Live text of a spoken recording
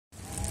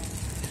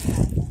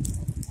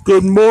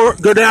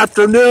Good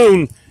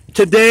afternoon.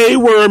 Today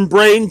we're in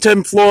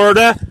Bradenton,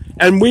 Florida,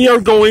 and we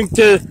are going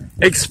to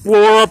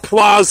explore a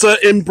plaza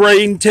in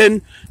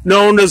Bradenton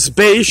known as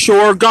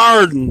Bayshore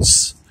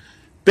Gardens.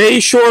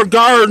 Bayshore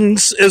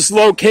Gardens is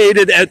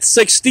located at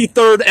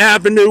 63rd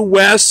Avenue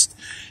West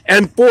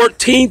and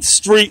 14th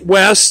Street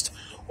West,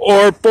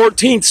 or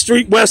 14th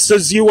Street West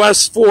is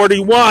US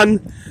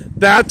 41.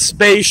 That's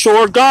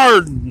Bayshore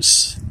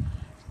Gardens.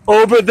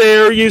 Over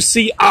there you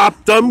see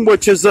Optum,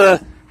 which is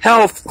a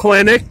health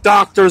clinic,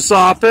 doctor's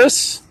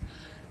office.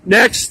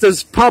 Next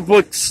is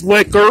Publix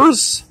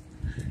Liquors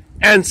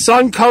and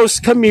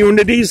Suncoast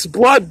Communities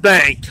Blood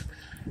Bank.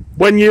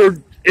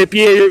 If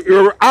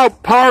you're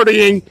out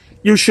partying,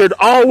 you should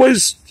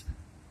always,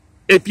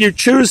 if you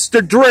choose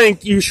to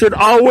drink, you should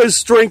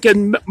always drink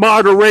in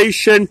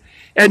moderation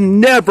and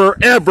never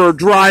ever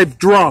drive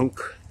drunk.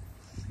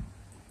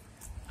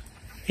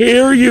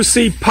 Here you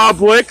see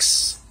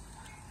Publix.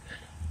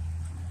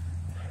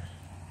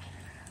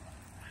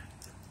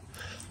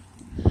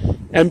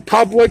 And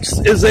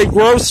Publix is a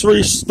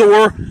grocery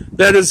store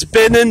that has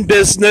been in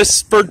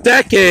business for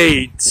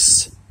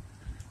decades.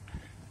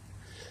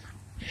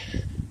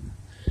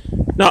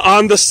 Now,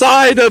 on the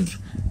side of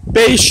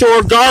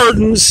Bayshore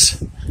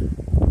Gardens,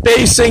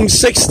 facing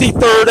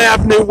 63rd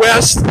Avenue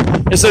West,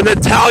 is an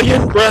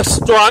Italian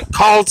restaurant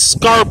called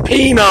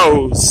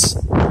Scarpino's.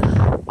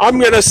 I'm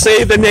going to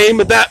say the name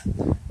of that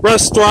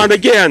restaurant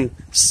again,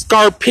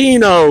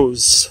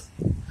 Scarpino's.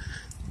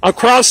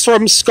 Across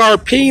from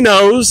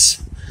Scarpino's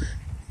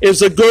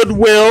is a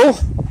Goodwill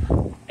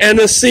and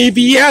a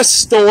CVS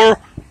store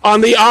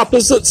on the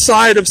opposite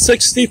side of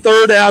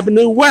 63rd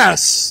Avenue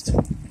West.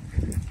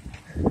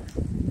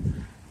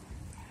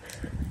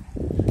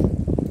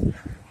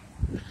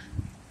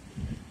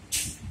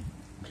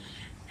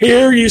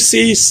 Here you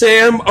see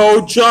Sam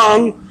Oh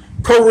Jung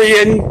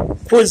Korean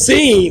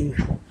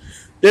Cuisine.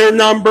 Their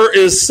number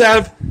is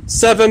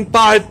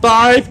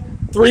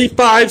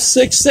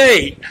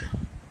 755-3568.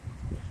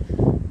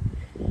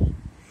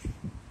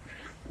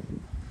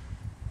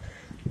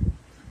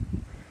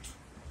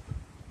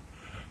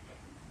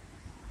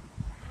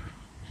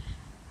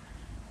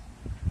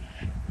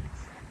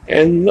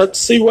 And let's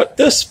see what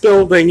this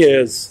building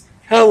is.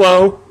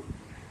 Hello.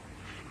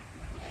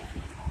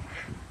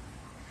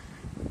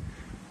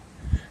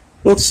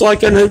 Looks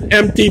like an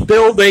empty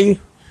building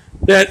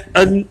that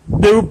a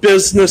new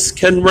business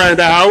can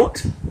rent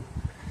out.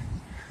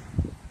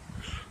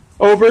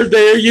 Over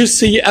there you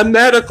see a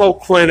medical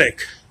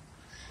clinic.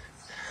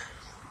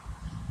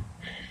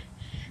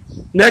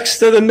 Next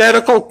to the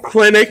medical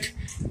clinic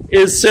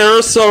is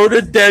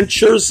Sarasota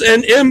Dentures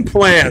and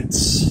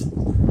Implants.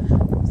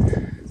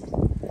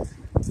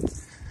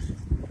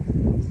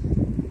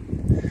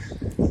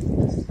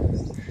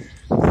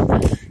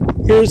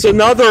 Here's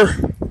another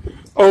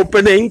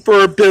opening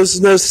for a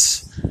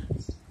business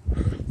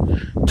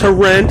to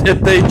rent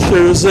if they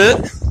choose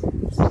it.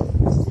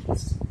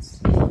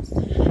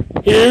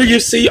 Here you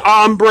see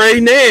Ombre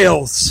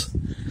Nails,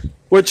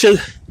 which is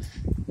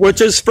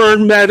for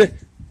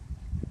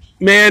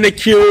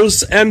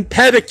manicures and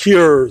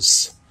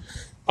pedicures.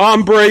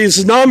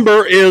 Ombre's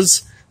number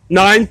is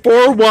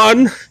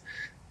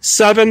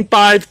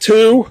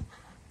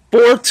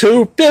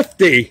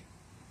 941-752-4250.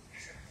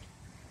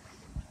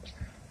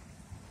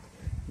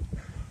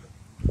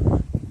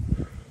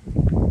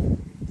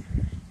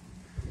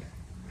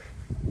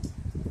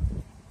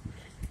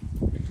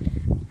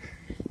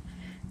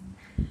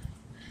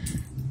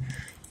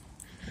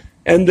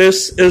 And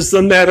this is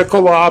the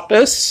medical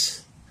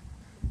office.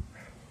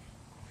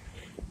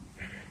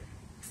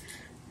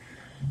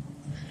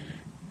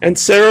 And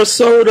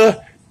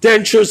Sarasota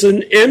Dentures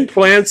and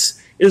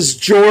Implants is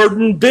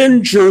Jordan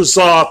Binger's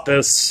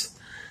office.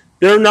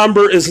 Their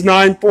number is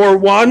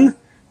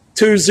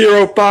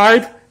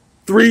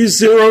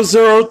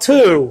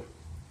 941-205-3002.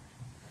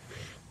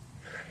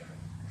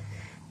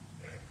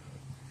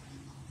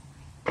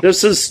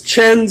 This is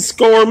Chen's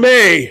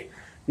Gourmet,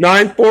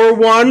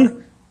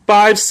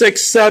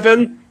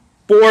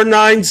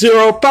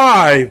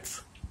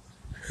 941-567-4905.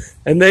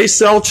 And they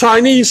sell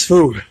Chinese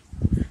food.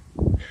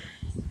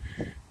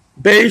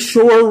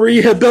 Bayshore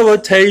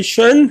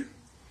Rehabilitation.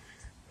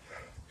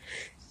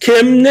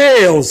 Kim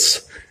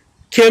Nails.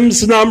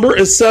 Kim's number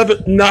is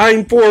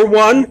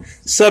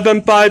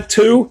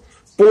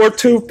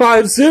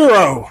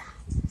 941-752-4250.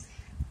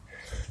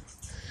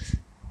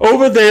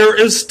 Over there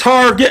is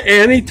Target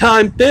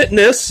Anytime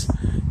Fitness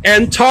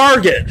and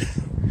Target.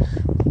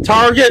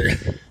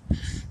 Target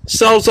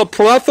sells a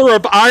plethora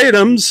of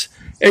items,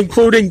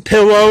 including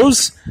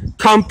pillows,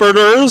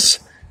 comforters,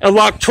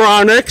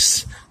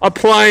 electronics,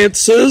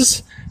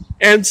 appliances,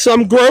 and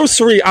some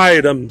grocery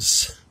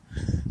items.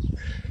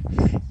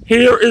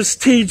 Here is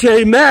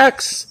TJ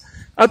Maxx,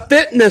 a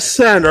fitness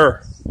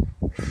center.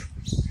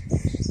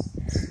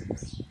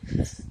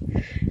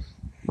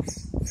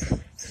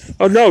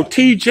 Oh no,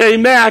 TJ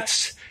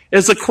Maxx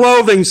is a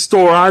clothing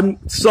store.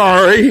 I'm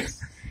sorry.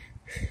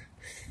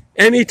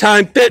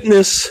 Anytime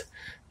Fitness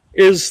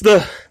is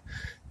the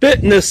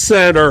fitness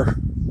center.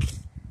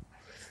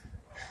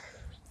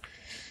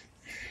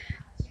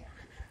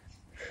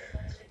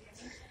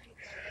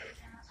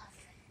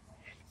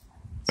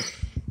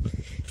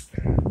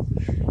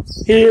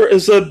 Here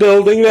is a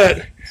building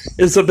that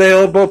is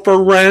available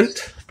for rent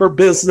for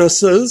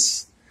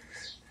businesses.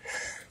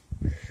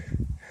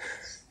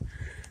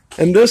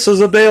 And this is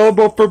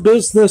available for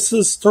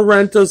businesses to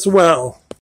rent as well.